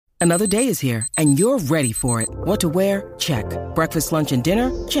Another day is here, and you're ready for it. What to wear? Check. Breakfast, lunch, and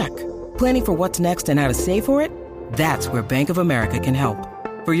dinner? Check. Planning for what's next and how to save for it? That's where Bank of America can help.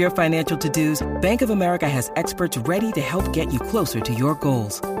 For your financial to-dos, Bank of America has experts ready to help get you closer to your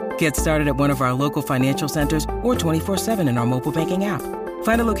goals. Get started at one of our local financial centers or 24/7 in our mobile banking app.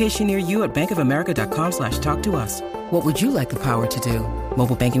 Find a location near you at bankofamerica.com/talktous. What would you like the power to do?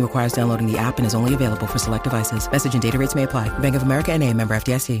 Mobile banking requires downloading the app and is only available for select devices. Message and data rates may apply. Bank of America N.A., member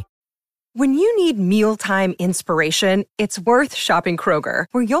FDIC. When you need mealtime inspiration, it's worth shopping Kroger,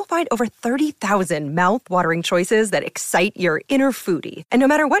 where you'll find over 30,000 mouth-watering choices that excite your inner foodie. And no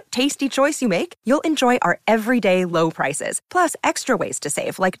matter what tasty choice you make, you'll enjoy our everyday low prices, plus extra ways to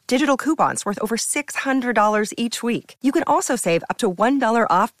save, like digital coupons worth over $600 each week. You can also save up to $1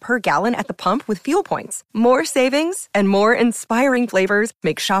 off per gallon at the pump with fuel points. More savings and more inspiring flavors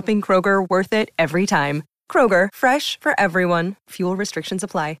make shopping Kroger worth it every time. Kroger, fresh for everyone. Fuel restrictions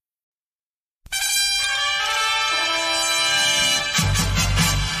apply.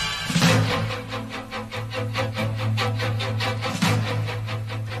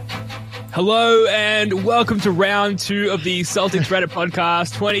 Hello and welcome to round 2 of the Celtics Reddit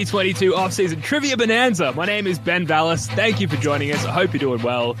podcast 2022 offseason trivia bonanza. My name is Ben Vallis. Thank you for joining us. I hope you're doing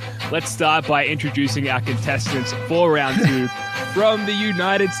well. Let's start by introducing our contestants for round 2 from the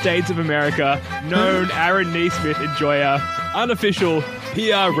United States of America, known Aaron Neesmith enjoyer, unofficial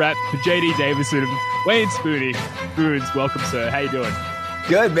PR rep for JD Davison, Wayne Spoony. Spoons, welcome, sir. How you doing?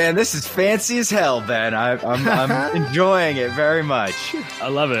 Good, man. This is fancy as hell, Ben. I'm enjoying it very much. I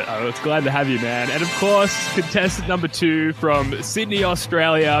love it. I was glad to have you, man. And of course, contestant number 2 from Sydney,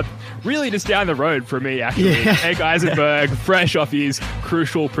 Australia, really just down the road from me, actually. Yeah. Jake Eisenberg, fresh off his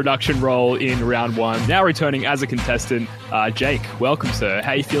crucial production role in round 1, now returning as a contestant. Jake, welcome, sir.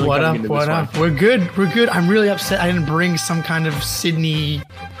 How are you feeling coming into this one? We're good. I'm really upset I didn't bring some kind of Sydney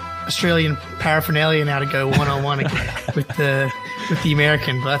Australian paraphernalia now to go one-on-one with the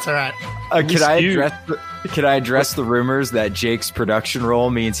American, but that's all right. Can I address the rumors that Jake's production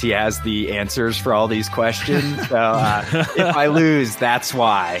role means he has the answers for all these questions? So if I lose, that's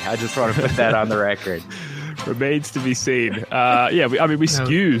why. I just want to put that on the record. Remains to be seen. We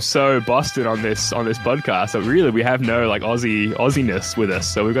skew so Boston on this podcast. So really, we have no like Aussie-ness with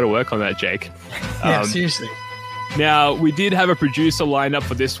us. So we've got to work on that, Jake. Yeah, seriously. Now, we did have a producer lined up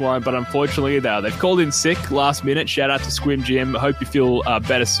for this one, but unfortunately, they've called in sick last minute. Shout out to Squim Jim. Hope you feel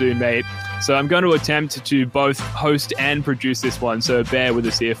better soon, mate. So I'm going to attempt to both host and produce this one, so bear with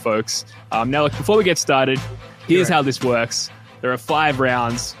us here, folks. Now, look, before we get started, here's how this works. There are 5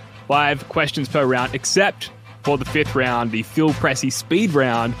 rounds, 5 questions per round, except for the 5th round, the Phil Pressey speed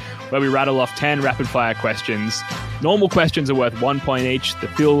round, where we rattle off 10 rapid-fire questions. Normal questions are worth 1 point each. The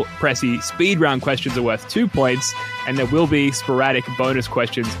Phil Pressey speed round questions are worth 2 points, and there will be sporadic bonus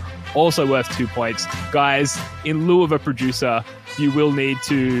questions also worth 2 points. Guys, in lieu of a producer, you will need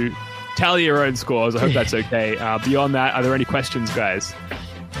to tally your own scores. I hope that's okay. Beyond that, are there any questions, guys?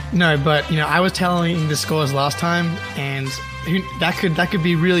 No, but I was telling the scores last time, and that could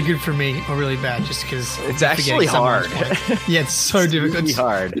be really good for me or really bad, just because it's actually hard. Yeah, it's so difficult. Really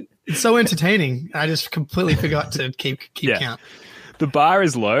hard. It's so entertaining. I just completely forgot to keep count. The bar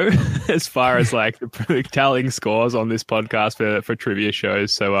is low as far as like the tallying scores on this podcast for trivia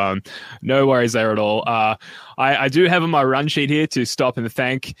shows. So no worries there at all. I do have on my run sheet here to stop and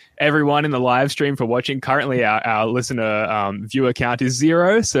thank everyone in the live stream for watching. Currently, our listener viewer count is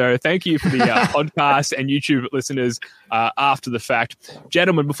 0. So thank you for the podcast and YouTube listeners after the fact.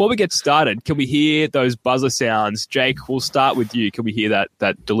 Gentlemen, before we get started, can we hear those buzzer sounds? Jake, we'll start with you. Can we hear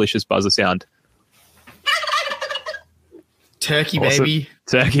that delicious buzzer sound? Turkey, awesome. Baby.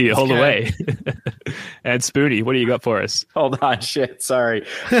 Turkey all the way. And Spoony, what do you got for us? Hold on, shit. Sorry.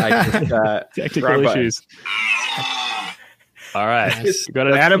 I just, technical issues. All right. Nice. We've got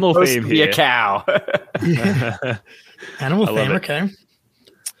an animal theme here. A cow. Animal theme, okay.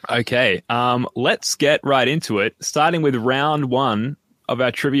 Okay. Let's get right into it. Starting with round 1 of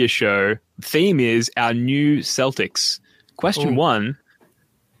our trivia show. Theme is our new Celtics. Question 1.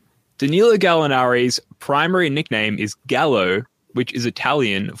 Danilo Gallinari's primary nickname is Gallo, which is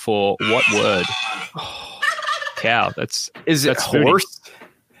Italian for what word? Cow. Is it horse?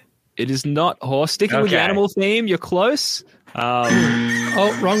 It is not horse. Sticking with the animal theme, you're close.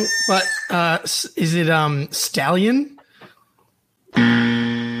 Wrong. But is it stallion?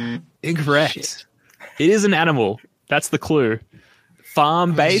 Incorrect. Shit. It is an animal. That's the clue.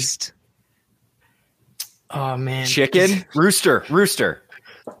 Farm-based. Oh, man. Chicken? Rooster.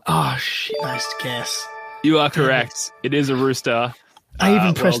 Oh, shit. Nice guess. You are correct. It is a rooster. I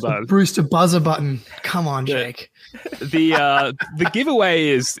even pressed the Brewster buzzer button. Come on, Jake. The giveaway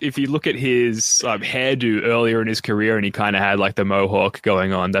is if you look at his hairdo earlier in his career, and he kind of had like the mohawk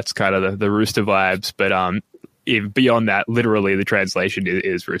going on. That's kind of the Rooster vibes. But if beyond that, literally the translation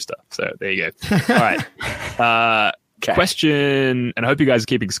is Rooster. So there you go. All right. Okay. Question, and I hope you guys are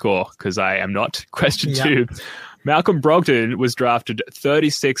keeping score because I am not. Question 2. Malcolm Brogdon was drafted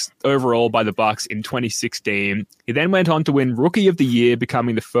 36th overall by the Bucks in 2016. He then went on to win Rookie of the Year,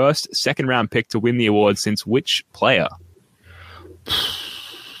 becoming the first second-round pick to win the award since which player?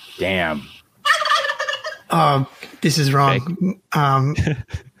 Damn. This is wrong.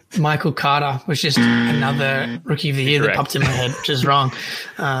 Michael Carter was just another Rookie of the Year that popped in my head, which is wrong.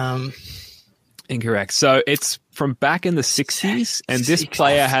 Incorrect. So it's from back in the 60s, and this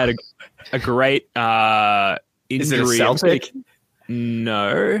player had a great injury. Is it a Celtic?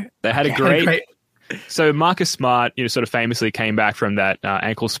 No. They had a great... So Marcus Smart, sort of famously came back from that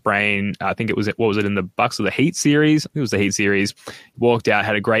ankle sprain. I think it was, what was it, in the Bucks or the Heat series? I think it was the Heat series. Walked out,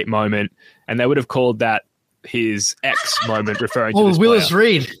 had a great moment, and they would have called that his X moment, referring to this Willis player.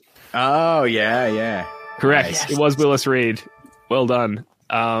 Reed. Oh, yeah. Correct. Yes. It was Willis Reed. Well done.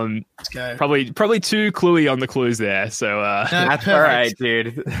 Let's go. Probably too cluey on the clues there. So that's all right,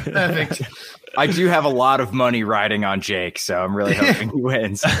 dude. Perfect. I do have a lot of money riding on Jake, so I'm really hoping he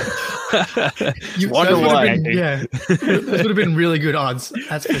wins. 1-1. Yeah, those would have been really good odds.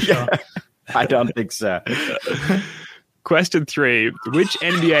 That's for sure. I don't think so. Question 3. Which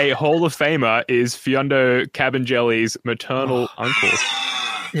NBA Hall of Famer is Fiondo Cabangeli's maternal uncle?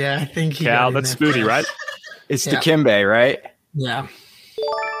 Yeah, I think he Cal, that's Spoody, right? It's Dikembe, right? Yeah.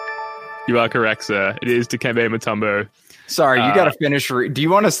 You are correct, sir. It is Dikembe Mutombo. Sorry, you got to finish. Do you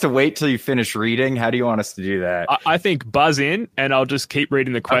want us to wait till you finish reading? How do you want us to do that? I think buzz in, and I'll just keep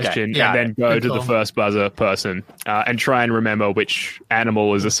reading the question and then go to the first buzzer person and try and remember which animal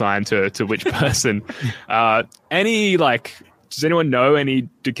was assigned to which person. Does anyone know any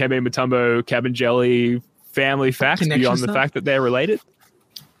Dikembe Mutombo Cabangeli family facts beyond the fact that they're related?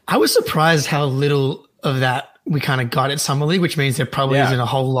 I was surprised how little of that we kind of got at Summer League, which means there probably isn't a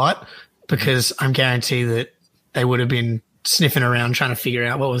whole lot, because I'm guaranteed that they would have been sniffing around trying to figure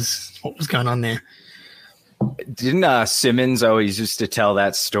out what was going on there. Didn't Simmons always used to tell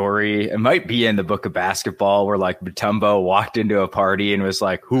that story? It might be in the Book of Basketball where like Mutombo walked into a party and was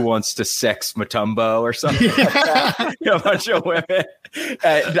like, "Who wants to sex Mutombo?" or something like that. A bunch of women.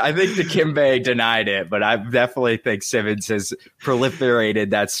 I think Dikembe denied it, but I definitely think Simmons has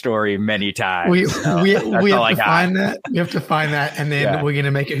proliferated that story many times. We have to find that. We have to find that, and then we're gonna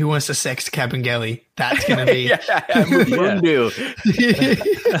make it "Who wants to sex Cabangeli?" That's gonna be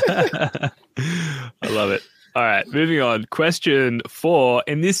I love it. All right, moving on. Question 4.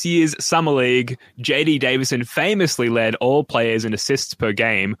 In this year's Summer League, J.D. Davison famously led all players in assists per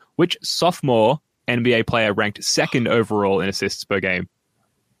game. Which sophomore NBA player ranked second overall in assists per game?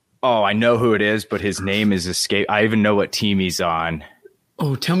 Oh, I know who it is, but his name is escape. I even know what team he's on.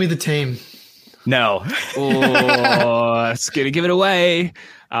 Oh, tell me the team. No. Oh, it's going to give it away.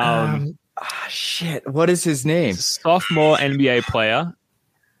 Shit. What is his name? Sophomore NBA player.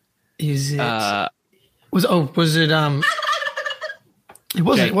 Is it? Was it? It wasn't.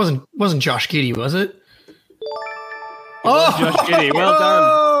 It wasn't Josh Giddey, was it? Josh Giddey. Well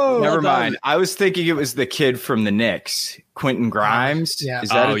done. Never mind. I was thinking it was the kid from the Knicks, Quentin Grimes. Yeah. Is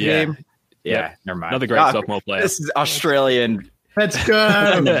that his name? Yeah. Never mind. Another great sophomore player. This is Australian. Let's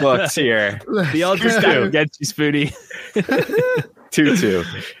go. In the books here. The old disco gets you, Spoody. 2-2.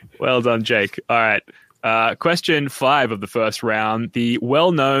 Well done, Jake. All right. Question 5 of the first round. The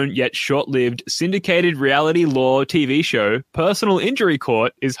well-known yet short-lived syndicated reality law TV show Personal Injury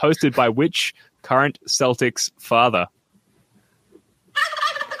Court is hosted by which current Celtics father?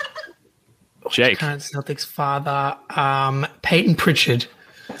 Jake. Current Celtics father, Peyton Pritchard.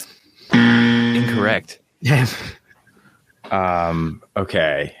 Incorrect. Yeah.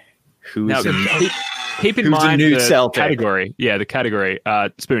 Okay. Now, keep in mind new the Celtic? category. Yeah, the category.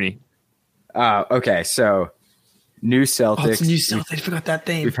 Spoony. Okay, so new Celtics. Oh, it's a new Celtics. I forgot that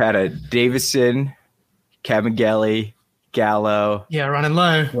thing. We've had a Davison, Cabangeli, Gallo. Yeah, running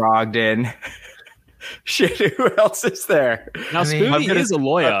low. Brogdon. Shit, who else is there? Now, Spoony is a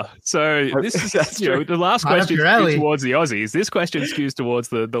lawyer, so this is the last question skews towards the Aussies. This question skews towards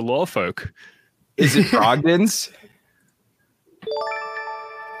the law folk. Is it Brogdon's?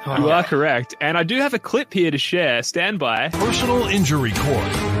 You are correct, and I do have a clip here to share. Stand by. Personal Injury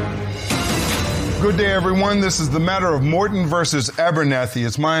Court. Good day, everyone. This is the matter of Morton versus Abernathy.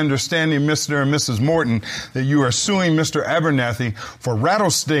 It's my understanding, Mr. and Mrs. Morton, that you are suing Mr. Abernathy for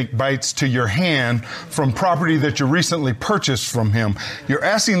rattlesnake bites to your hand from property that you recently purchased from him. You're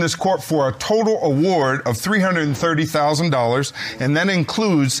asking this court for a total award of $330,000, and that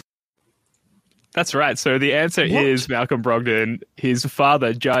includes... That's right. So the answer is Malcolm Brogdon. His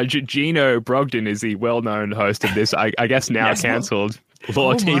father, Judge Gino Brogdon, is the well-known host of this, I guess now cancelled,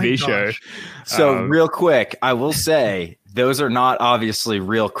 law TV show. So real quick, I will say those are not obviously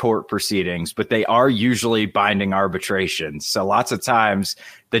real court proceedings, but they are usually binding arbitrations. So lots of times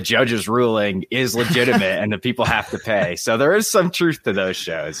the judge's ruling is legitimate and the people have to pay. So there is some truth to those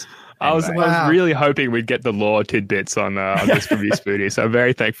shows. I was really hoping we'd get the law tidbits on this from you, Spoonie. So I'm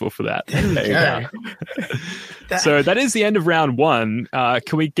very thankful for that. So that is the end of round one.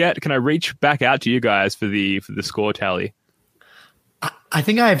 Can I reach back out to you guys for the score tally? I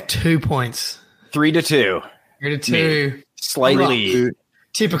think I have 2 points. 3-2. 3-2. Slight lead.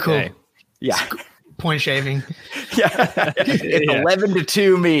 Typical. Okay. Yeah. Point shaving. Yeah. It's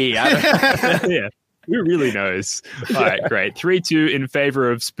 11-2 me. Yeah. Who really knows? All right, great. 3-2 in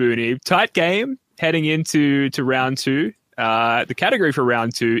favor of Spoonie. Tight game heading into round two. The category for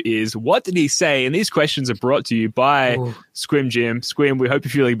round two is What Did He Say? And these questions are brought to you by Squim Jim. Squim, we hope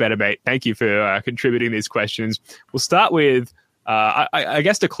you're feeling better, mate. Thank you for contributing these questions. We'll start with, I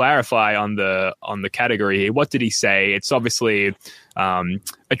guess to clarify on the category here, what did he say? It's obviously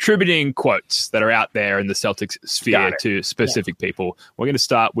attributing quotes that are out there in the Celtics sphere to specific people. We're going to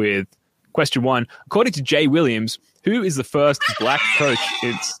start with question one. According to Jay Williams, who is the first black coach?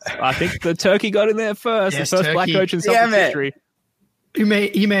 I think the turkey got in there first. Yes, the first black coach in Celtics history. Ime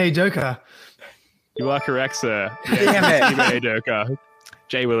Udoka. You are correct, sir. Yes, Ime Udoka.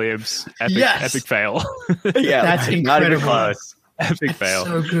 Jay Williams. Epic fail. Yeah, that's incredible. Not even close. Epic fail.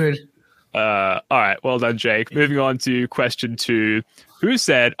 So good. All right. Well done, Jake. Moving on to question two. Who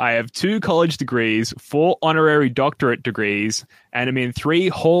said, I have 2 college degrees, 4 honorary doctorate degrees, and I'm in 3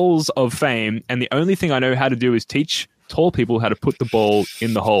 halls of fame, and the only thing I know how to do is teach tall people how to put the ball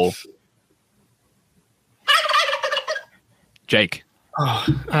in the hole? Jake.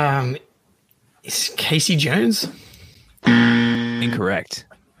 Is Casey Jones? Incorrect.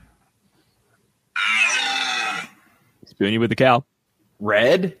 Spoonie with the cow.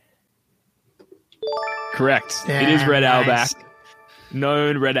 Red? Correct. Yeah, it is Red nice. Auerbach.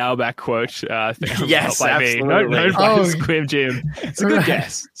 Known Red Auerbach quote. Yes, by absolutely. me. Known by Squim Jim. It's a good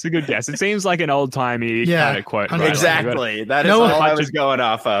guess. It's a good guess. It seems like an old-timey kind of quote. Right? Exactly. That is all I was going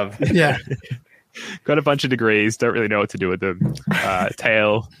off of. Yeah. Got a bunch of degrees. Don't really know what to do with them.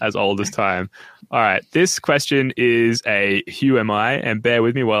 Tale as old as time. All right. This question is a Who Am I? And bear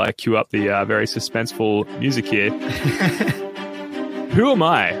with me while I cue up the very suspenseful music here. Who am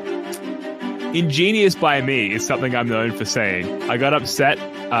I? Ingenious by me is something I'm known for saying. I got upset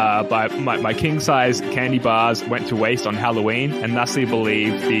by my king-size candy bars went to waste on Halloween and thusly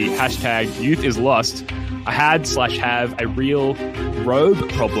believe the hashtag youth is lost. I have a real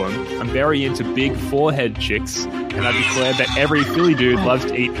robe problem. I'm very into big forehead chicks, and I've declared that every Philly dude loves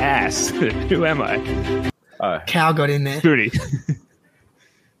to eat ass. Who am I? Cal got in there. Booty.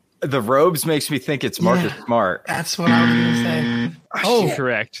 The robes makes me think it's Marcus Smart. That's what I was going to say. Oh,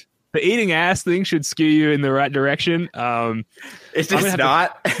 correct. The eating ass thing should skew you in the right direction. It's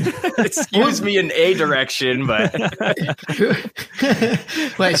not. It skews me in a direction, but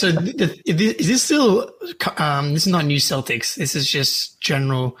wait. So is this still? This is not new Celtics. This is just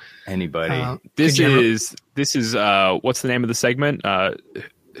general. Anybody. This is what's the name of the segment?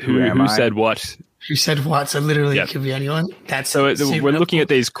 Who said what? Who said what? So literally, it could be anyone. We're looking at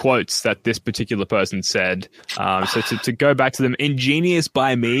these quotes that this particular person said. So to go back to them, ingenious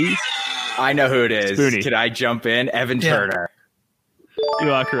by me. I know who it is. Spoonie. Could I jump in? Evan Turner.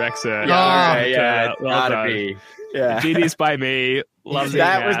 You are correct, sir. Yeah, well gotta done. be. Yeah. Genius by me. Love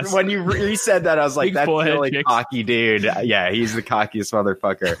that was when you said that. I was like, Big that's forehead really chicks. cocky, dude. Yeah, he's the cockiest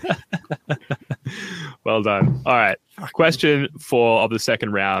motherfucker. Well done. All right. Question 4 of the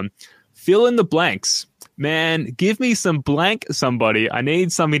second round. Fill in the blanks. Man, give me some blank somebody. I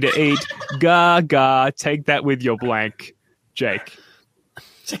need something to eat. Gaga. Take that with your blank. Jake.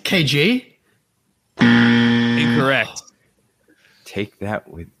 Is it KG? Incorrect. Take that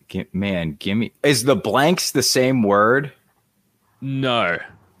with man. Give me. Is the blanks the same word? No.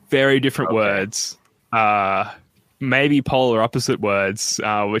 Very different words. Maybe polar opposite words,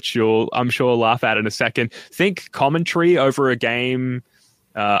 which I'm sure laugh at in a second. Think commentary over a game.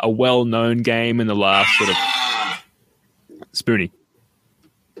 A well-known game in the last sort of Spoonie.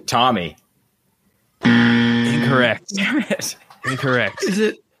 Tommy. Incorrect. Damn it. Incorrect. Is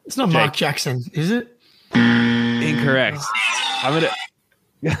it It's not Mark Jackson, is it? Incorrect. I'm gonna.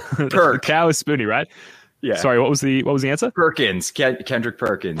 The cow is Spoonie, right? Yeah. Sorry, what was the answer? Perkins, Kendrick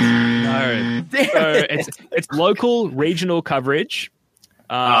Perkins. No. So it's local regional coverage.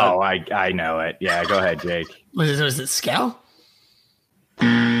 I know it. Yeah, go ahead, Jake. Was it Scal?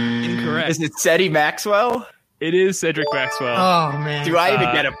 Incorrect. Is it Ceddy Maxwell? It is Cedric Maxwell. Oh man! Do I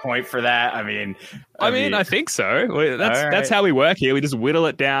even get a point for that? I mean, I think so. That's how we work here. We just whittle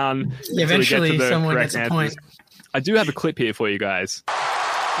it down. Eventually, someone gets a point. I do have a clip here for you guys.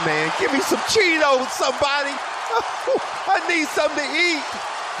 Man, give me some Cheetos, somebody. I need something to eat.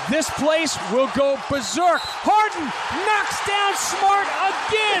 This place will go berserk. Harden knocks down Smart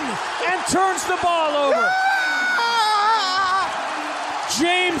again and turns the ball over.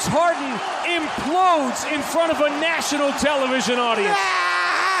 James Harden implodes in front of a national television audience.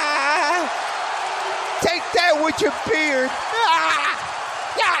 Take that with your beard.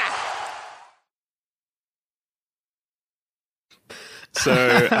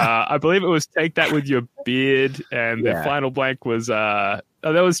 So I believe it was Take That With Your Beard, and the final blank was there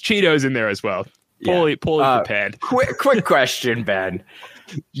was Cheetos in there as well. Poorly prepared. Quick question, Ben.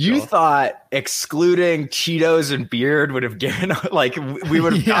 You thought excluding Cheetos and beard would have given, like, we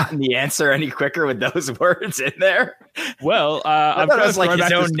would have gotten the answer any quicker with those words in there? Well, I thought it was like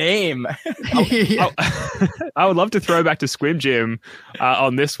his own name. I would love to throw back to Squim Jim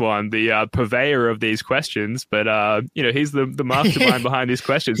on this one, the purveyor of these questions, but he's the mastermind behind these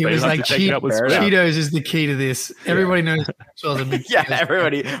questions. He was like, Cheetos is the key to this. Everybody knows Maxwell's a big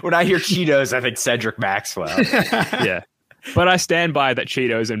everybody. When I hear Cheetos, I think Cedric Maxwell. Yeah. But I stand by that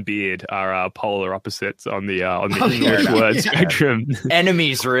Cheetos and beard are polar opposites on the English word spectrum.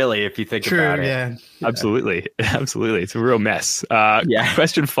 Enemies, really, if you think about it. Yeah. Absolutely. It's a real mess.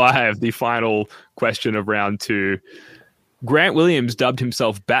 Question 5, the final question of round 2. Grant Williams dubbed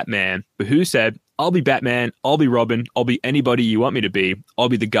himself Batman, but who said, "I'll be Batman, I'll be Robin, I'll be anybody you want me to be, I'll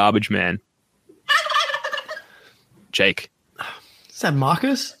be the garbage man"? Jake. Is that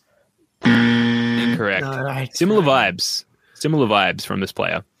Marcus? Incorrect. No, right. Similar vibes from this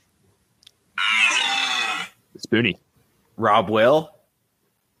player. Spoonie. Rob Will?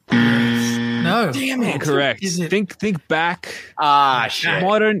 No. Damn it. Incorrect. Think back. Shit.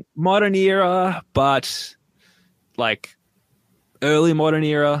 Modern era, but like early modern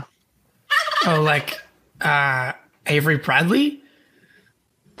era. Oh, like Avery Bradley?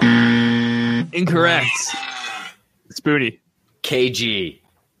 Incorrect. Spoonie. KG.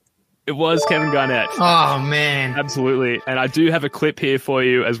 It was Kevin Garnett. Oh, man. Absolutely. And I do have a clip here for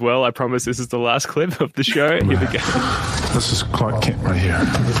you as well. I promise this is the last clip of the show. Here we go. This is Clark Kent right here,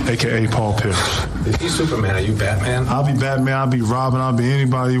 a.k.a. Paul Pierce. If you Superman, are you Batman? I'll be Batman, I'll be Robin, I'll be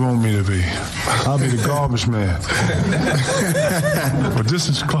anybody you want me to be. I'll be the garbage man. But this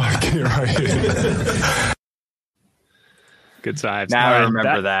is Clark Kent right here. Good times. Now I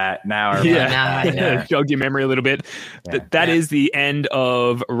remember that. Now I remember Jog your memory a little bit. That is the end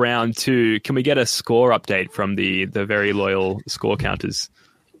of round 2. Can we get a score update from the very loyal score counters?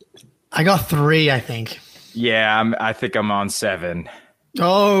 I got 3, I think. Yeah, I think I'm on 7.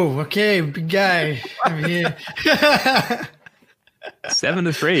 Oh, okay, big guy. I'm here.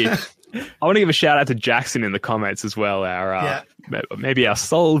 7-3. I want to give a shout out to Jackson in the comments as well. Maybe our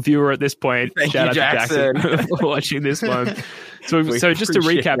sole viewer at this point. Shout out to Jackson for watching this one. So just to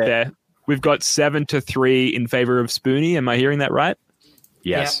recap there, we've got 7-3 in favor of Spoonie. Am I hearing that right?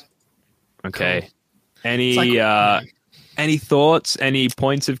 Yes. Yep. Okay. Cool. Any thoughts? Any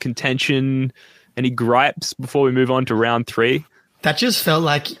points of contention? Any gripes before we move on to round 3? That just felt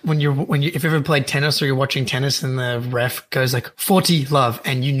like if you've ever played tennis or you're watching tennis and the ref goes like 40 love,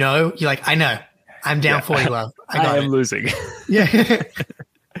 and you're like, I know, I'm down 40 love. I am losing. Yeah.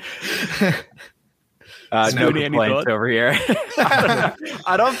 No complaints over here.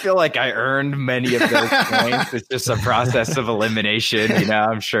 I don't feel like I earned many of those points. It's just a process of elimination.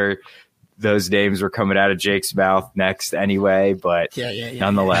 I'm sure those names were coming out of Jake's mouth next anyway, but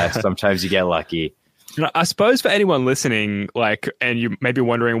nonetheless, sometimes you get lucky. I suppose for anyone listening, and you may be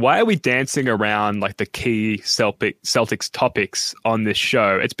wondering, why are we dancing around the key Celtics topics on this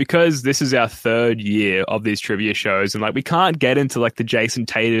show? It's because this is our 3rd year of these trivia shows, and we can't get into the Jason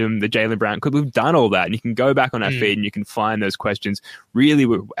Tatum, the Jaylen Brown, because we've done all that, and you can go back on our feed and you can find those questions. Really,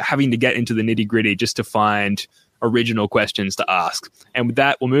 we're having to get into the nitty gritty just to find original questions to ask. And with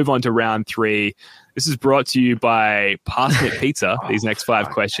that, we'll move on to round 3. This is brought to you by Parsnip Pizza. These next 5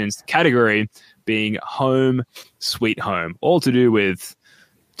 questions, the category being home sweet home, all to do with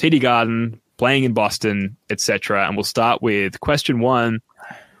TD Garden, playing in Boston, etc. And we'll start with question 1.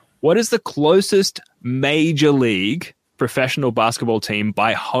 What is the closest major league professional basketball team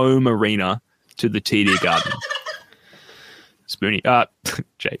by home arena to the TD Garden? Spoony.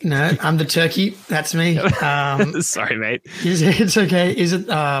 Jake. No, I'm the turkey. That's me. Sorry, mate. It's okay. Is it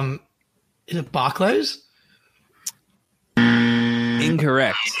Barclays?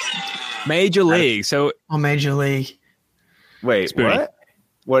 Incorrect. Major League. So Major League. Wait, Spoony.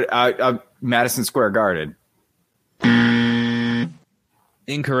 What? Madison Square Garden.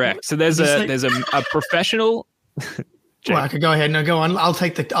 Incorrect. So there's a professional. Well, I could go ahead. No, go on. I'll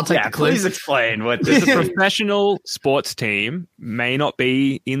take the clue. Please explain what There's this a is. professional sports team, may not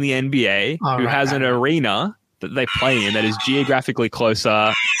be in the NBA, who has an arena that they play in that is geographically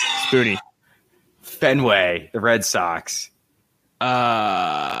closer. Spoony. Fenway, the Red Sox. Do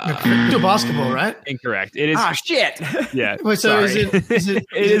basketball, right? Incorrect. It is. Ah, shit. Yeah. Wait, so sorry. is it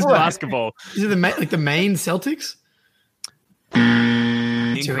It is basketball. Is it the main Celtics?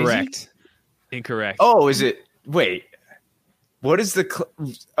 Incorrect. Incorrect. Oh, is it? Wait. What is the?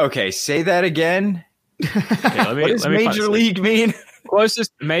 Okay, say that again. Okay, What does Major League mean?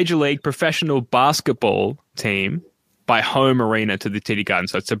 Closest Major League professional basketball team by home arena to the TD Garden.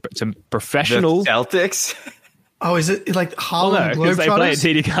 So it's a professional. The Celtics. Oh, is it like Harlem because they play at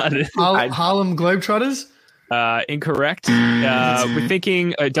Globetrotters? TD Garden. Harlem Globetrotters? Incorrect. We're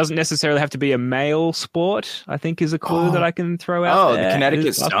thinking it doesn't necessarily have to be a male sport, I think is a clue that I can throw out. The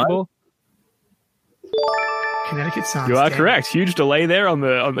Connecticut Sun. Connecticut Sun. You are correct. Huge delay there on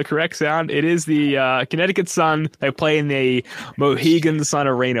the correct sound. It is the Connecticut Sun. They play in the Mohegan Sun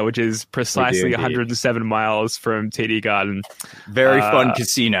Arena, which is precisely 107 miles from TD Garden. Very fun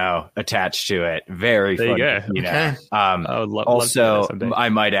casino attached to it. Very there fun you go. casino. Okay. I would love Also, to do that someday. I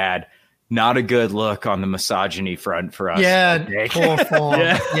might add, not a good look on the misogyny front for us. Yeah, poor form.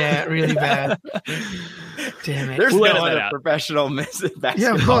 Yeah. Yeah, really bad. Damn it. There's We'll no edit that other out. professional basketball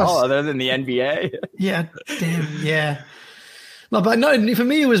Yeah, of course. other than the NBA. Yeah, damn, yeah. No, but no, for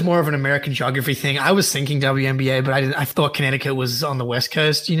me, it was more of an American geography thing. I was thinking WNBA, but I thought Connecticut was on the West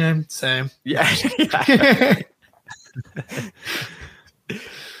Coast, so. Yeah.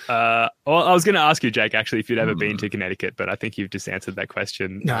 Well, I was going to ask you, Jake, actually, if you'd ever been to Connecticut, but I think you've just answered that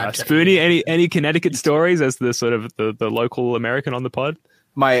question. No, Spoony, any Connecticut stories as the sort of the local American on the pod?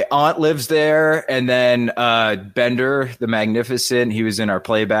 My aunt lives there, and then Bender, the Magnificent, he was in our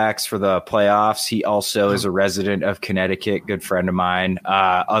playbacks for the playoffs. He also is a resident of Connecticut, good friend of mine.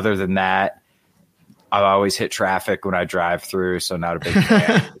 Other than that, I always hit traffic when I drive through, so not a big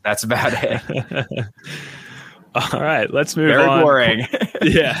fan. That's about it. All right, let's move Very on. boring.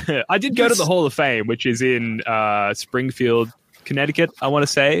 Yeah, I did go to the Hall of Fame, which is in Springfield, Connecticut, I want to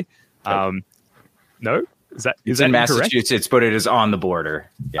say. No? Is that in incorrect? Massachusetts, but it is on the border.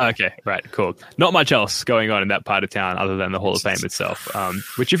 Yeah. Okay, right, cool. Not much else going on in that part of town other than the Hall of Fame itself,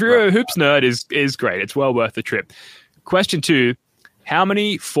 which if you're a hoops nerd is great. It's well worth the trip. Question 2, how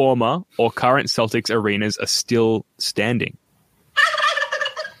many former or current Celtics arenas are still standing?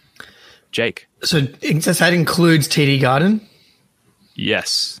 Jake? So that includes TD Garden?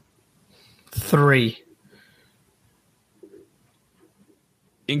 Yes. 3.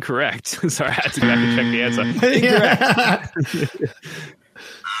 Incorrect. Sorry, I had to go back and check the answer.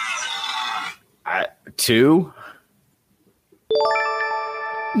 Incorrect. 2.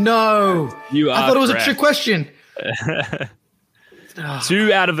 No. You are I thought it was correct. a trick question.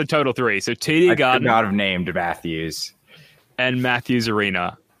 2 out of the total 3. So TD I could Garden not have named Matthews. and Matthews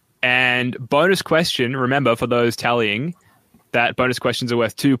Arena. And bonus question, remember, for those tallying, that bonus questions are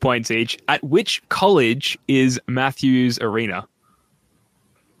worth 2 points each. At which college is Matthews Arena?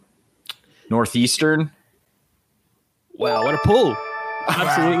 Northeastern. Wow, what a pull.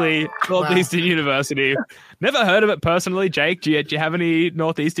 Absolutely. Northeastern University. Never heard of it personally. Jake, do you have any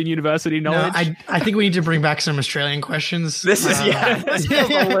Northeastern University knowledge? No, I think we need to bring back some Australian questions. This is this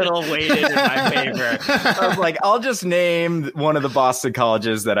feels a little weighted in my favor. I was like, I'll just name one of the Boston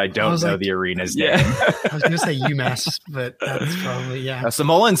colleges that I don't know the arena's name. I was going to say UMass, but that's probably, That's the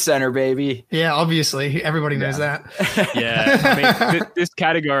Mullins Center, baby. Yeah, obviously. Everybody knows that. Yeah. I mean, this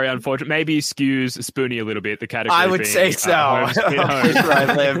category, unfortunately, maybe skews Spoony a little bit. The category I would being, say so. home, sweet home. Where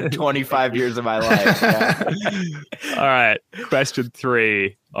I lived 25 years of my life. Yeah. All right. Question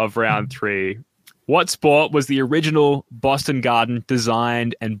 3 of round 3. What sport was the original Boston Garden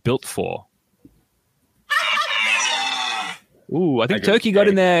designed and built for? Ooh, I think Turkey got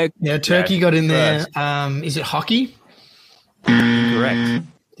in there. Yeah, Turkey got in there. Is it hockey? Correct.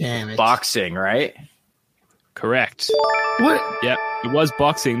 Damn it. Boxing, right? Correct. What? Yep, it was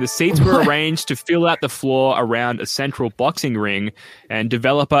boxing. The seats were arranged to fill out the floor around a central boxing ring, and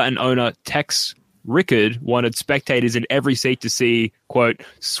developer and owner Tex Rickard wanted spectators in every seat to see, quote,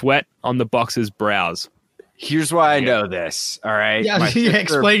 sweat on the boxers' brows. Here's why I know this. All right. Yeah,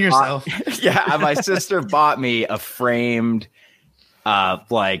 explain yourself. My sister bought me a framed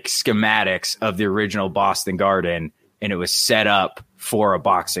like schematics of the original Boston Garden, and it was set up for a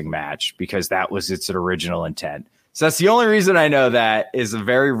boxing match because that was its original intent. So that's the only reason I know that. Is a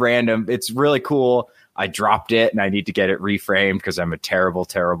very random. It's really cool. I dropped it and I need to get it reframed because I'm a terrible,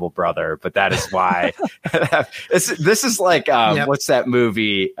 terrible brother. But that is why this is like, what's that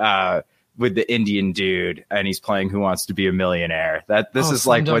movie with the Indian dude and he's playing Who Wants to Be a Millionaire? This is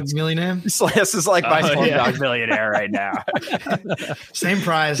like what's Millionaire. This is like my Slumdog Millionaire right now. Same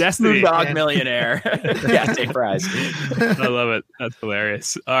prize. Destiny. Slumdog Millionaire. Yeah, same prize. I love it. That's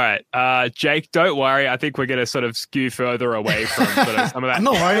hilarious. All right, Jake, don't worry. I think we're going to sort of skew further away from sort of some of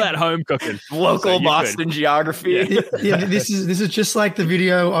that home cooking, local Boston geography. Yeah, this is just like the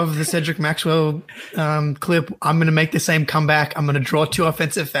video of the Cedric Maxwell clip. I'm going to make the same comeback. I'm going to draw 2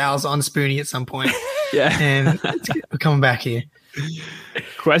 offensive fouls on Spoony at some point. Yeah, and we're coming back here.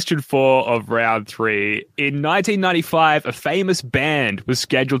 Question 4 of round 3. In 1995, a famous band was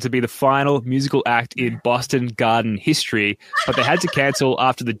scheduled to be the final musical act in Boston Garden history, but they had to cancel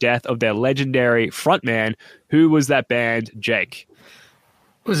after the death of their legendary frontman. Who was that band, Jake?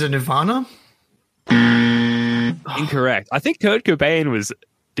 Was it Nirvana? Incorrect. I think Kurt Cobain was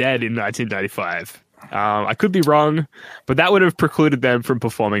dead in 1995. I could be wrong, but that would have precluded them from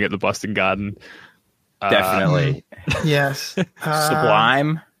performing at the Boston Garden. Definitely. Yes.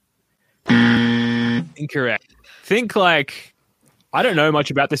 Sublime. Incorrect. Think like, I don't know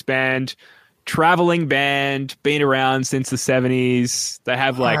much about this band. Traveling band, been around since the 70s. They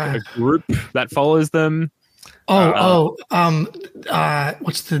have like a group that follows them. What's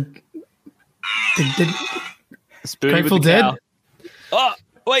the Grateful Dead? Oh,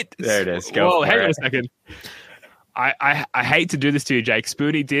 wait. There it is. Hang on a second. I hate to do this to you, Jake.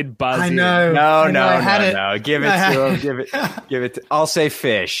 Spoony did buzz in. No. Give it to him. Give it. I'll say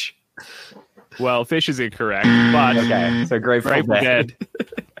Fish. Well, Fish is incorrect, but okay. So Grateful Dead.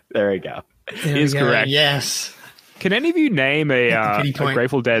 There we go. Is correct. Yes. Can any of you name a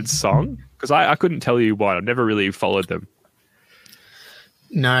Grateful Dead song? Because I couldn't tell you one. I've never really followed them.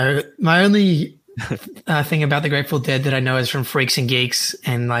 No, my only thing about the Grateful Dead that I know is from Freaks and Geeks,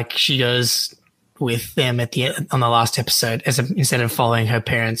 and like she goes with them at the on the last episode instead of following her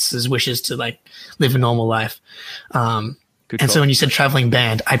parents' wishes to like live a normal life. So when you said traveling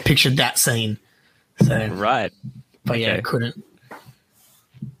band, I pictured that scene. So right, but yeah, I couldn't.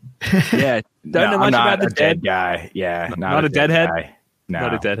 Yeah, don't know much about the dead guy. Yeah, not a deadhead. Guy. No,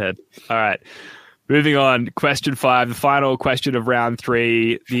 not a deadhead. All right. Moving on, question 5, the final question of round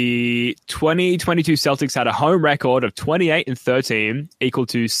 3. The 2022 Celtics had a home record of 28-13, equal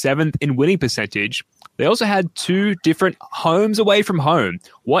to 7th in winning percentage. They also had 2 different homes away from home.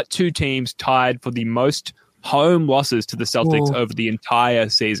 What 2 teams tied for the most home losses to the Celtics over the entire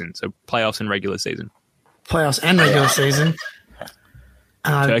season? So playoffs and regular season. Playoffs and regular season.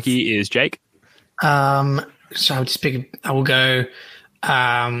 Turkey is Jake. So I'll just pick. I will go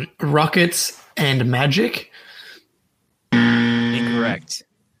Rockets and Magic. Incorrect.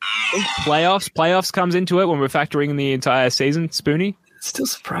 I think playoffs comes into it when we're factoring in the entire season. Spoony? It's still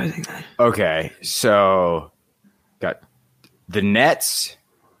surprising though. Okay, so got the Nets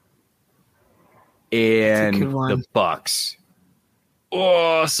and the Bucks.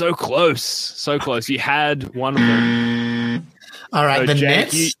 Oh, so close. You had one of them. All right, so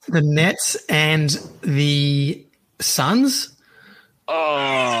the Nets and the Suns. Oh,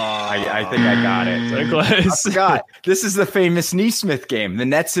 I think I got it. So close. I forgot. This is the famous Neesmith game. The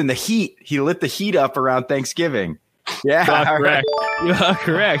Nets and the Heat. He lit the Heat up around Thanksgiving. Yeah, correct. You are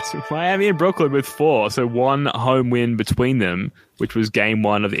correct. Miami and Brooklyn with 4, so 1 home win between them, which was Game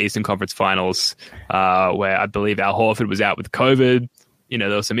 1 of the Eastern Conference Finals, where I believe Al Horford was out with COVID. You know,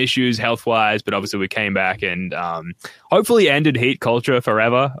 there were some issues health-wise, but obviously we came back and hopefully ended Heat culture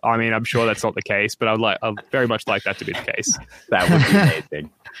forever. I mean, I'm sure that's not the case, but I'd very much like that to be the case. That would be amazing.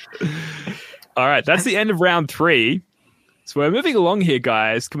 All right, that's the end of round 3. So we're moving along here,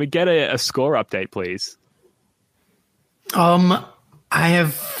 guys. Can we get a score update, please? I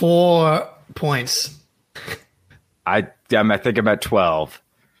have 4 points. I think I'm at 12.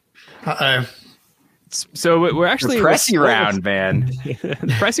 Uh-oh. So we're actually the pressy round, man.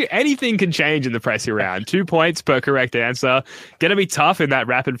 The pressy, anything can change in the pressy round. 2 points per correct answer. Going to be tough in that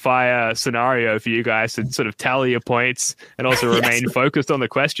rapid fire scenario for you guys to sort of tally your points and also remain focused on the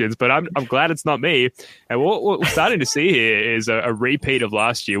questions. But I'm glad it's not me. And what we're starting to see here is a repeat of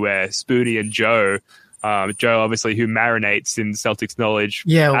last year where Spoony and Joe Joe, obviously, who marinates in Celtics knowledge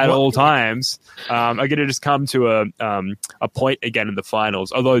at all times, are going to just come to a point again in the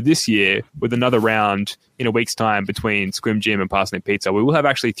finals. Although this year, with another round in a week's time between Squim Jim and Parsnip Pizza, we will have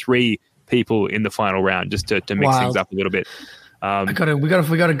actually 3 people in the final round just to mix things up a little bit. We got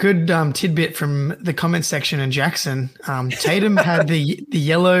a good tidbit from the comment section in Jackson. Tatum had the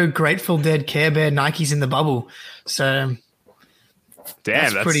yellow Grateful Dead Care Bear Nikes in the bubble. So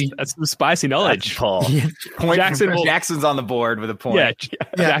damn, that's some spicy knowledge. Paul. Yeah. Jackson's on the board with a point. Yeah.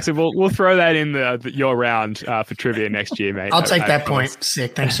 Jackson, we'll throw that in your round for trivia next year, mate. I'll take that point.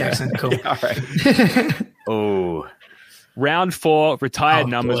 Sick. Thanks, Jackson. Cool. All right. Oh. Round 4, retired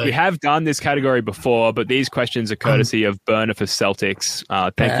numbers. Boy. We have done this category before, but these questions are courtesy of Burner for Celtics.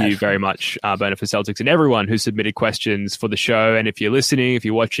 Thank you very much, Burner for Celtics, and everyone who submitted questions for the show. And if you're listening, if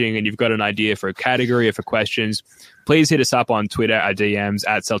you're watching, and you've got an idea for a category or for questions, please hit us up on Twitter, our DMs,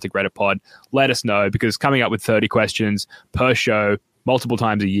 at Celtic Reddit Pod. Let us know, because coming up with 30 questions per show multiple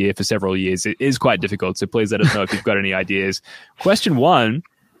times a year for several years, it is quite difficult. So please let us know if you've got any ideas. Question 1.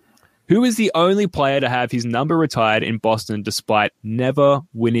 Who is the only player to have his number retired in Boston despite never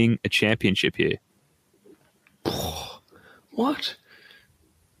winning a championship here? What?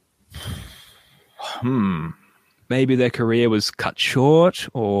 Maybe their career was cut short,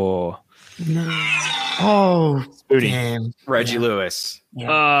 or... No. Oh, Spoonie. Damn. Reggie Lewis.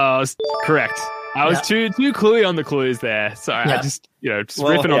 Yeah. Correct. I was too cluey on the clues there. Sorry, I just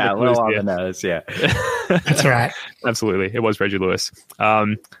riffing on the clues on the nose, That's right. Absolutely. It was Reggie Lewis.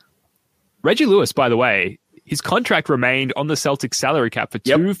 Reggie Lewis, by the way, his contract remained on the Celtics salary cap for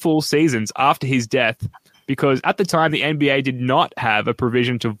 2 full seasons after his death, because at the time the NBA did not have a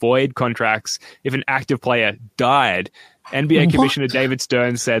provision to void contracts if an active player died. NBA Commissioner David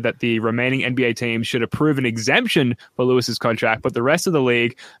Stern said that the remaining NBA teams should approve an exemption for Lewis's contract, but the rest of the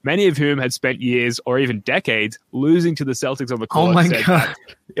league, many of whom had spent years or even decades losing to the Celtics on the court, said that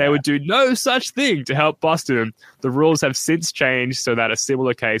they would do no such thing to help Boston. The rules have since changed so that a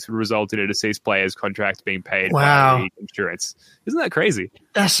similar case would result in a deceased player's contract being paid by league insurance. Isn't that crazy?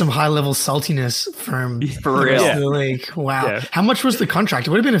 That's some high-level saltiness from the rest of the league. Wow. Yeah. How much was the contract? It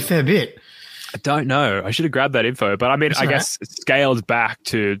would have been a fair bit. I don't know. I should have grabbed that info. But I mean, I guess scaled back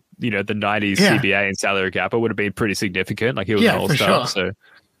to, the 90s CBA and salary cap, it would have been pretty significant. Like, he was an all-star. So,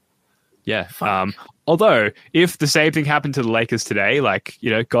 yeah. Although, if the same thing happened to the Lakers today, like,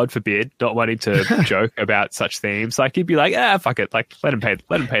 God forbid, not wanting to joke about such themes, like, he'd be like, fuck it. Like, let him pay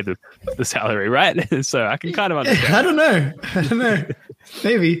the salary, right? So I can kind of understand. I don't know.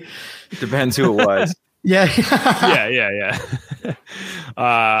 Maybe. Depends who it was. Yeah.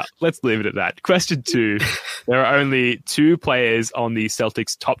 Let's leave it at that. Question 2. There are only 2 players on the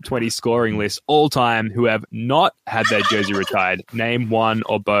Celtics top 20 scoring list all time who have not had their jersey retired. Name one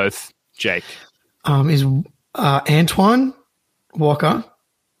or both. Jake. Is Antoine Walker?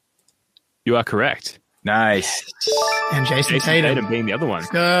 You are correct. Nice. And Jason Tatum being the other one.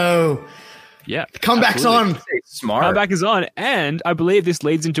 Let's go. Yeah. Comeback's on. Smart. Comeback is on. And I believe this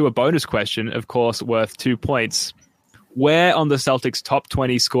leads into a bonus question, of course, worth 2 points. Where on the Celtics top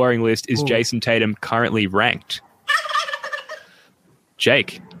 20 scoring list is Jason Tatum currently ranked?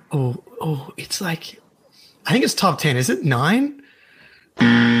 Jake. It's like, I think it's top 10. Is it 9?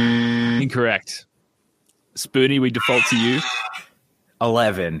 Incorrect. Spoonie, we default to you.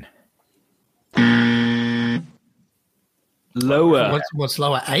 11. Lower. What's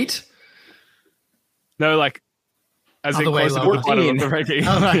lower? 8? No, like, as in closer to the bottom of the ranking.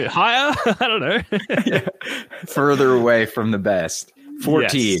 Higher? I don't know. Further away from the best.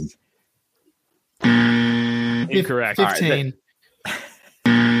 14. Yes. Incorrect. 15. All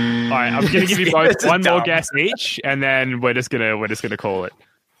right, I'm going to give you both one more guess each, and then we're just gonna call it.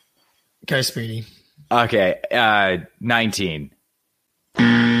 Go, Speedy. Okay, 19.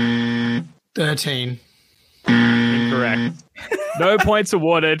 13. Incorrect. No points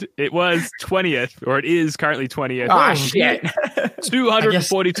awarded. It was 20th, or it is currently 20th. Oh, shit.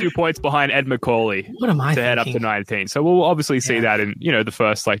 242 points behind Ed McCauley. What am I to head up to 19. So we'll obviously see that in, the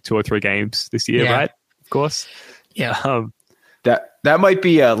first 2 or 3 games this year, right? Of course. Yeah. That might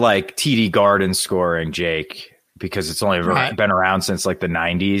be a TD Garden scoring, Jake, because it's only been around since the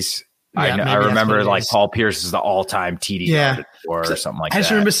 90s. Yeah, I remember Paul Pierce is the all-time TD Garden scorer or something like that. I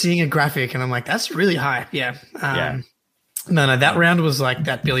just remember seeing a graphic and I'm like, that's really high. Yeah. No, that round was like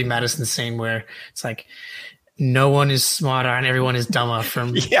that Billy Madison scene where it's like no one is smarter and everyone is dumber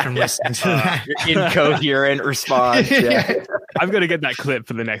from listening to that. Incoherent response. Yeah. I've got to get that clip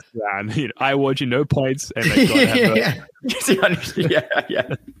for the next round. I award you no points. And yeah.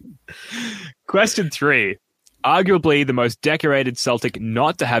 Question 3. Arguably the most decorated Celtic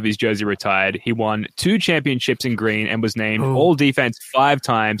not to have his jersey retired. He won 2 championships in green and was named All-Defense 5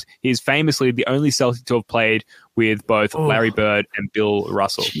 times. He is famously the only Celtic to have played with both Larry Bird and Bill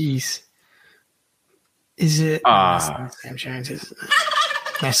Russell. Jeez. Is it Sam Jones?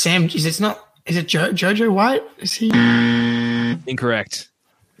 Now, Sam, is it Jojo White? Is he? Incorrect.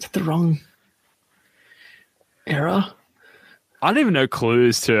 Is that the wrong era? I don't even know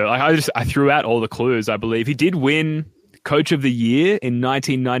clues to. I threw out all the clues. I believe he did win Coach of the Year in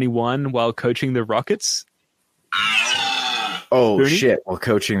 1991 while coaching the Rockets. Oh, Rooney? Shit! While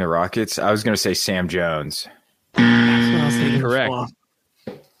coaching the Rockets, I was going to say Sam Jones. That's what I was thinking. Correct. Before.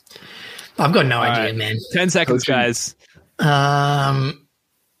 I've got no idea, man. 10 seconds, guys. 5-time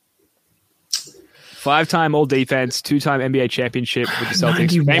All-Defense, 2-time NBA championship with the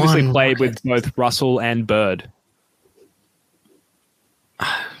Celtics. Famously played with both Russell and Bird.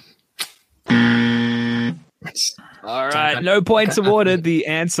 All right, no points awarded. The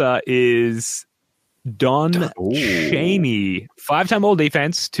answer is Don Chaney. 5-time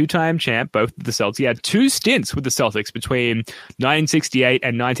All-Defense, 2-time champ, both with the Celtics. He had 2 stints with the Celtics between 1968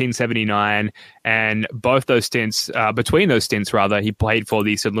 and 1979, and both those stints, between those stints, he played for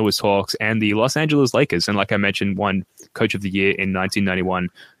the St. Louis Hawks and the Los Angeles Lakers, and like I mentioned, won Coach of the Year in 1991,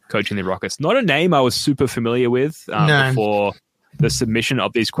 coaching the Rockets. Not a name I was super familiar with before the submission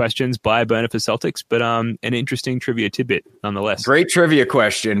of these questions by Burner for Celtics, but an interesting trivia tidbit nonetheless. Great trivia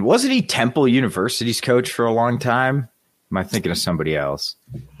question. Wasn't he Temple University's coach for a long time? Am I thinking of somebody else?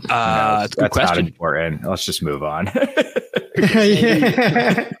 That's a good question. Not important. Let's just move on.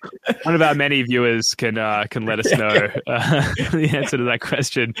 One of our many viewers can let us know the answer to that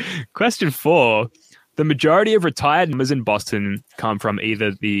question. Question 4. The majority of retired numbers in Boston come from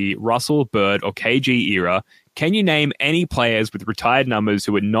either the Russell, Bird, or KG era. Can you name any players with retired numbers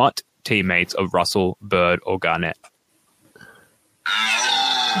who were not teammates of Russell, Bird, or Garnett?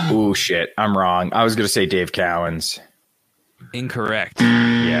 Oh, shit. I'm wrong. I was going to say Dave Cowens. Incorrect.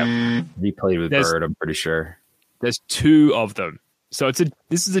 Yeah. He played with Bird, I'm pretty sure. There's 2 of them. So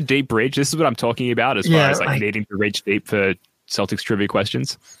this is a deep bridge. This is what I'm talking about as far as needing to reach deep for Celtics trivia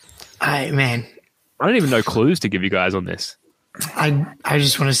questions. I don't even know clues to give you guys on this. I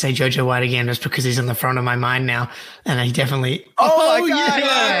just want to say Jojo White again just because he's in the front of my mind now, and he definitely. Oh my God!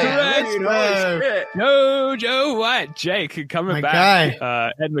 Yeah, correct. Jojo White, Jake coming back.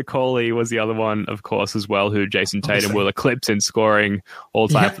 Ed McCauley was the other one, of course, as well, who Jason Tatum will eclipse in scoring all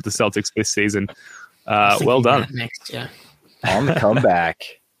time for the Celtics this season. Well done. Next, on the comeback.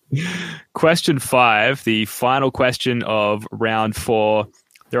 Question 5, the final question of round 4.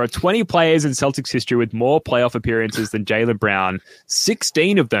 There are 20 players in Celtics history with more playoff appearances than Jaylen Brown.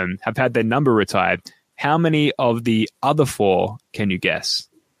 16 of them have had their number retired. How many of the other 4 can you guess?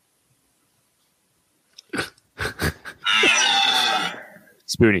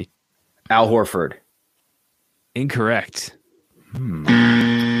 Spoonie. Al Horford. Incorrect.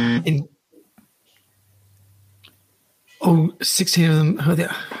 16 of them.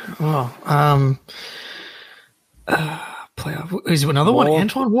 Playoff. Is it another one?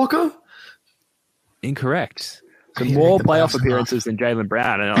 Antoine Walker? Incorrect. So more playoff appearances than Jaylen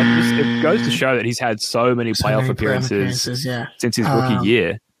Brown. And it goes to show that he's had so many playoff appearances since his rookie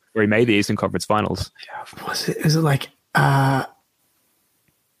year, where he made the Eastern Conference Finals. Is it like Eddie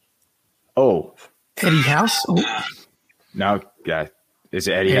House? Oh. No, yeah. Is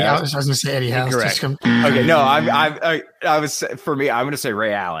it Eddie House? I was going to say Eddie House. Correct. Okay, no, I was for me. I'm going to say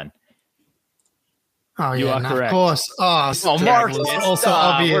Ray Allen. Oh, you are correct. Of course. Oh, Mark, also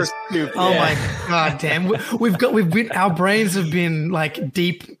obvious. Oh my God, damn! Our brains have been like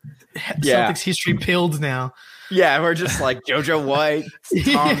deep Celtics history pilled now. Yeah, we're just like JoJo White,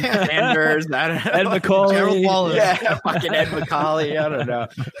 Tom Sanders, Ed McCauley, Gerald Wallace. Yeah, fucking Ed McCauley. I don't know.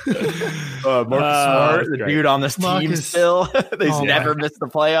 Marcus Smart, the dude on this team still. He's never missed the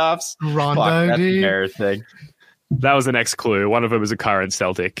playoffs. Rondo, that's an embarrassing. That was the next clue. One of them is a current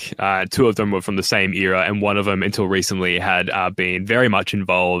Celtic. 2 of them were from the same era, and one of them, until recently, had been very much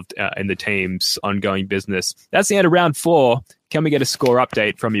involved in the team's ongoing business. That's the end of round 4. Can we get a score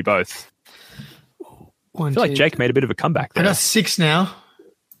update from you both? I feel like Jake made a bit of a comeback there. I got 6 now.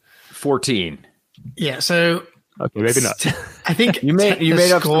 14. Yeah, so... Okay, maybe not. I think you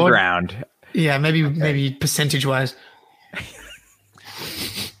made up some ground. Yeah, maybe percentage-wise.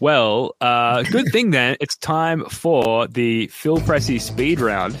 Well, good thing then. It's time for the Phil Pressey speed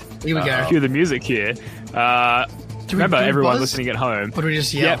round. Here we go. Cue the music here. Remember, everyone listening at home. Or do we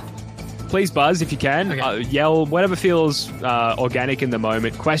just yell? Yep. Please buzz if you can. Okay. Yell, whatever feels organic in the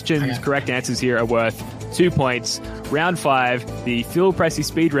moment. Questions, correct answers here are worth 2 points. Round 5, the Phil Pressey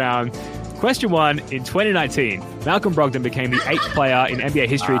speed round. Question 1. In 2019, Malcolm Brogdon became the 8th player in NBA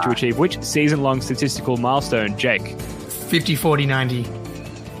history to achieve which season-long statistical milestone, Jake? 50, 40, 90.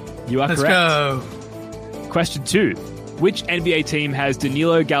 You are Let's correct. go. Question 2. Which NBA team has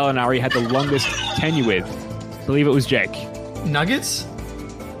Danilo Gallinari had the longest tenure with? I believe it was Jake. Nuggets?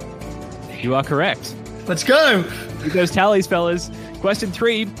 You are correct. Let's go. With those tallies, fellas. Question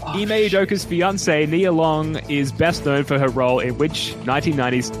 3. Ime Udoka's fiancée, Nia Long, is best known for her role in which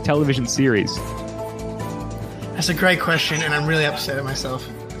 1990s television series? That's a great question, and I'm really upset at myself.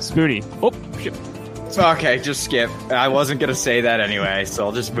 Spoony. Oh, shit. Okay, just skip. I wasn't going to say that anyway, so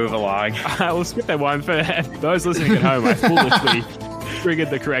I'll just move along. I will skip that one. For those listening at home, I foolishly triggered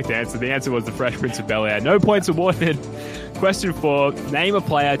the correct answer. The answer was the Fresh Prince of Bel-Air. No points awarded. Question 4. Name a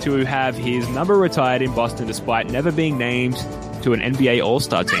player to have his number retired in Boston despite never being named to an NBA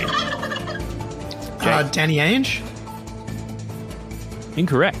All-Star team. Danny Ainge?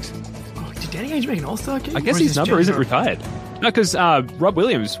 Incorrect. Oh, did Danny Ainge make an All-Star game? I guess his number isn't retired. No, because Rob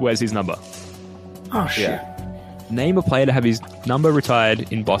Williams wears his number. Oh, shit. Yeah. Name a player to have his number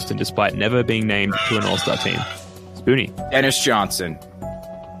retired in Boston despite never being named to an All-Star team. Spoony. Dennis Johnson.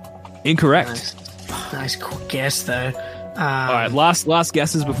 Incorrect. Nice guess, though. All right, last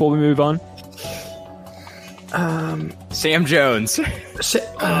guesses before we move on. Sam Jones.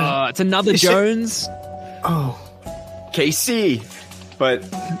 It's another Jones. KC. But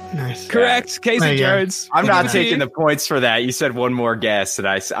nice. Correct, Casey Jones. I'm not taking the points for that. You said one more guess, and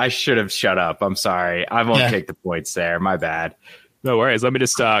I should have shut up. I'm sorry. I won't take the points there. My bad. No worries. Let me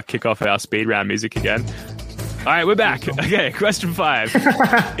just kick off our speed round music again. All right, we're back. Okay, question 5.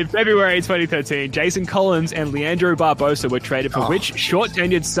 In February 2013, Jason Collins and Leandro Barbosa were traded for which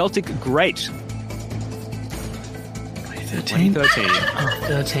short-tenured Celtic great? 2013? 2013.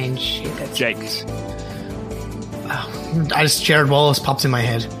 13. Shit, that's Jake. Jared Wallace popped in my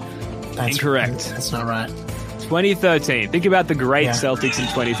head. That's Incorrect. That's not right. 2013. Think about the great Celtics in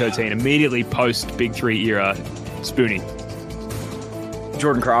 2013, immediately post Big Three era. Spoony.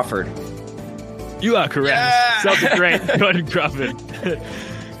 Jordan Crawford. You are correct. Yeah! Celtic great, Jordan Crawford.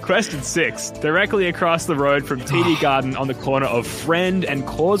 Question 6. Directly across the road from TD Garden on the corner of Friend and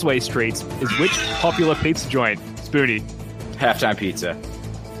Causeway Streets is which popular pizza joint? Spoony. Halftime Pizza.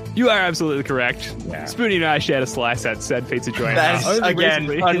 You are absolutely correct. Yeah. Spoony and I shared a slice at said pizza joint. That's, again,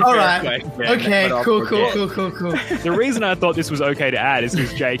 unfair. All right. Okay, cool. The reason I thought this was okay to add is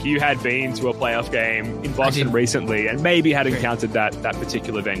because, Jake, you had been to a playoff game in Boston recently and maybe had encountered that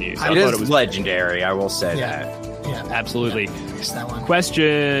particular venue. So it is legendary, I will say that. Yeah, absolutely. Missed that one.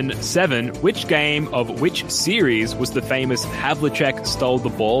 Question 7. Which game of which series was the famous Havlicek stole the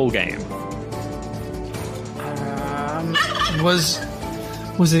ball game?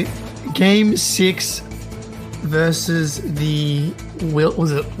 Was it Game 6 versus the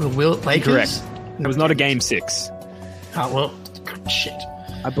Lakers? Correct. It was not a Game 6. Oh, well, shit.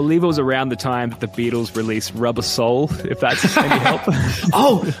 I believe it was around the time that the Beatles released Rubber Soul, if that's any help.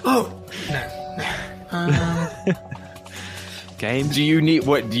 No. Games? Do you need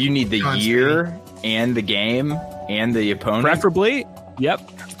the year and the game and the opponent? Preferably. Yep.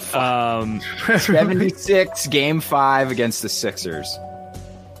 76 Game 5 against the Sixers.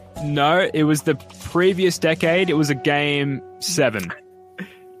 No, it was the previous decade. It was a Game 7.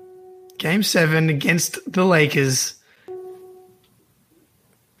 Game 7 against the Lakers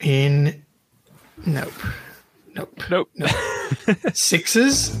in... Nope.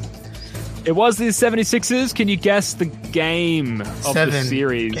 Sixers? It was the 76ers. Can you guess the game of the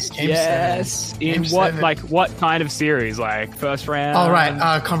series? Game yes. 7. In Game what 7. what kind of series? Like first round? All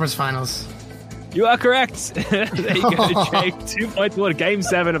right, conference finals. You are correct. There you go, Jake. 2 points toward Game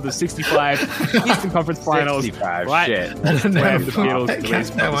 7 of the 65 Eastern Conference Finals. 65, right? shit. When the Beatles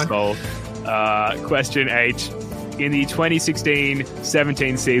released Rubber Soul. Question 8. In the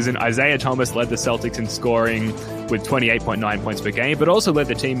 2016-17 season, Isaiah Thomas led the Celtics in scoring with 28.9 points per game, but also led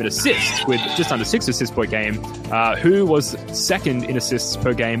the team in assists with just under 6 assists per game. Who was second in assists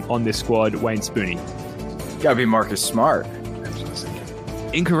per game on this squad? Wayne Spoony. Gotta be Marcus Smart.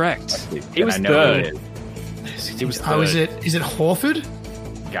 Incorrect. He was third. He was third. Is it Horford?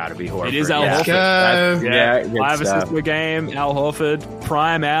 Gotta be Horford. It is Al Horford. Go. 5 assists per game. Al Horford.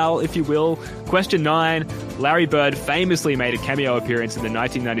 Prime Al, if you will. Question 9. Larry Bird famously made a cameo appearance in the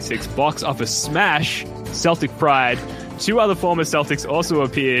 1996 box office smash, Celtic Pride. 2 other former Celtics also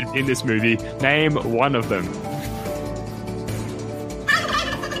appeared in this movie. Name one of them.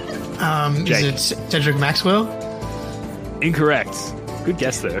 Is it Cedric Maxwell? Incorrect. Good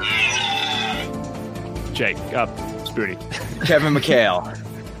guess, though. Jake, Spoony. Kevin McHale.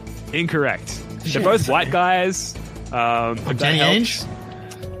 Incorrect. They're both white guys. Danny Ainge?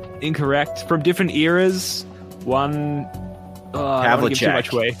 Incorrect. From different eras. One. I don't want to give too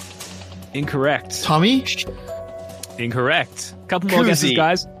much away. Incorrect. Tommy? Incorrect. Couple more guesses,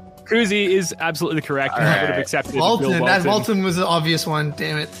 guys. Kuzi is absolutely correct. I would have accepted Walton. Walton was the obvious one.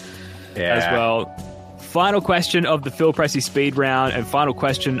 Damn it. Yeah. As well. Final question of the Phil Pressey speed round and final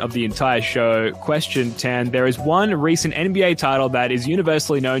question of the entire show. Question 10. There is one recent NBA title that is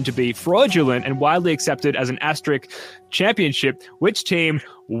universally known to be fraudulent and widely accepted as an asterisk championship. Which team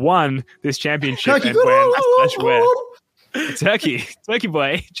won this championship and when? Turkey. Turkey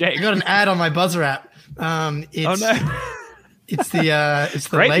boy. Jake. I got an ad on my buzzer app. It's the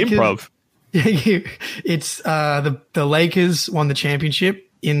Great Lakers. Improv. It's the Lakers won the championship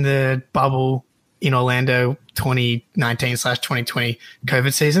in the bubble in Orlando 2019/2020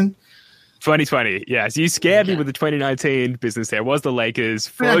 COVID season. 2020, yes. You scared me with the 2019 business there. Was the Lakers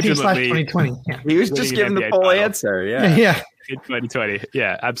fraudulently... 2020, yeah. He was just giving the full answer, Yeah. In 2020,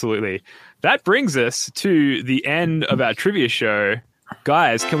 yeah, absolutely. That brings us to the end of our trivia show.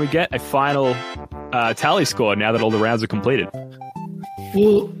 Guys, can we get a final tally score now that all the rounds are completed?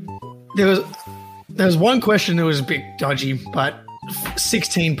 Well, there was one question that was a bit dodgy, but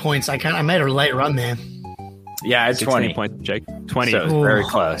 16 points. I made a late run there. Yeah, it's 20 points, Jake. 20. So very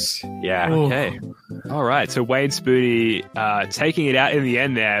close. Yeah. Ooh. Okay. All right. So Wayne Spoody taking it out in the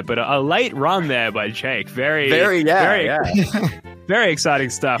end there, but a late run there by Jake. Very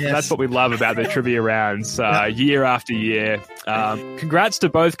exciting stuff. Yes. That's what we love about the trivia rounds year after year. Congrats to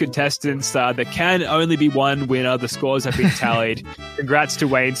both contestants. There can only be one winner. The scores have been tallied. Congrats to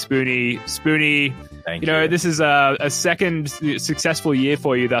Wayne Spoony. Spoony, Thank you. this is a second successful year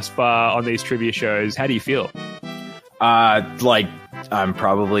for you thus far on these trivia shows. How do you feel? I'm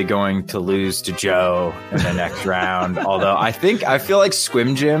probably going to lose to Joe in the next round. Although I feel like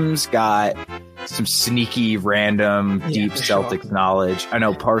Squim Jim's got some sneaky, random, deep Celtics knowledge. I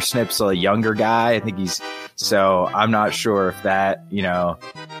know Parsnip's a younger guy. I think so I'm not sure if that,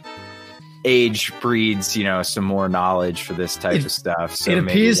 age breeds, some more knowledge for this type of stuff. So it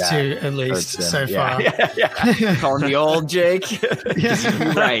appears to, at least, so far. Yeah. Calling me old, Jake.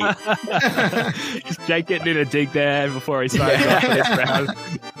 You're right. Just Jake getting in a dig there before he signs off this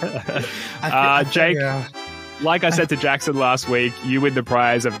round. Jake, like I said to Jackson last week, you win the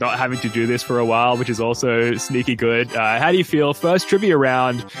prize of not having to do this for a while, which is also sneaky good. How do you feel? First trivia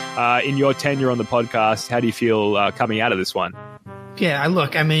round in your tenure on the podcast. How do you feel coming out of this one? Yeah, I've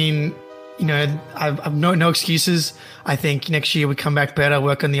no excuses. I think next year we come back better,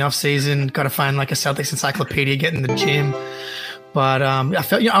 work on the off season, got to find like a Celtics encyclopedia, get in the gym. But I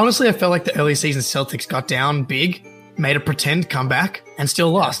felt like the early season Celtics got down big, made a pretend comeback, and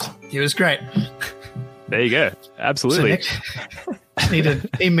still lost. It was great. There you go. Absolutely. So need a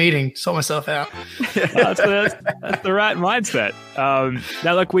team meeting, sort myself out. That's the right mindset.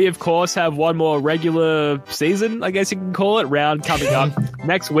 Now, look, we of course have one more regular season, I guess you can call it, round coming up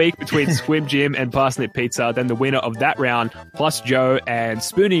next week between Squib Jim and Parsnip Pizza. Then the winner of that round, plus Joe and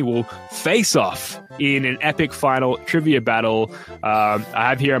Spoony, will face off in an epic final trivia battle. I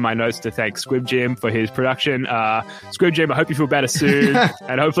have here in my notes to thank Squib Jim for his production. Squib Jim, I hope you feel better soon,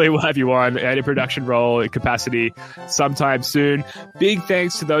 and hopefully we'll have you on in a production role capacity sometime soon. Big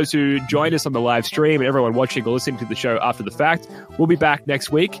thanks to those who joined us on the live stream and everyone watching or listening to the show after the fact. We'll be back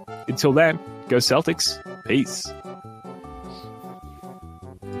next week. Until then, go Celtics. Peace.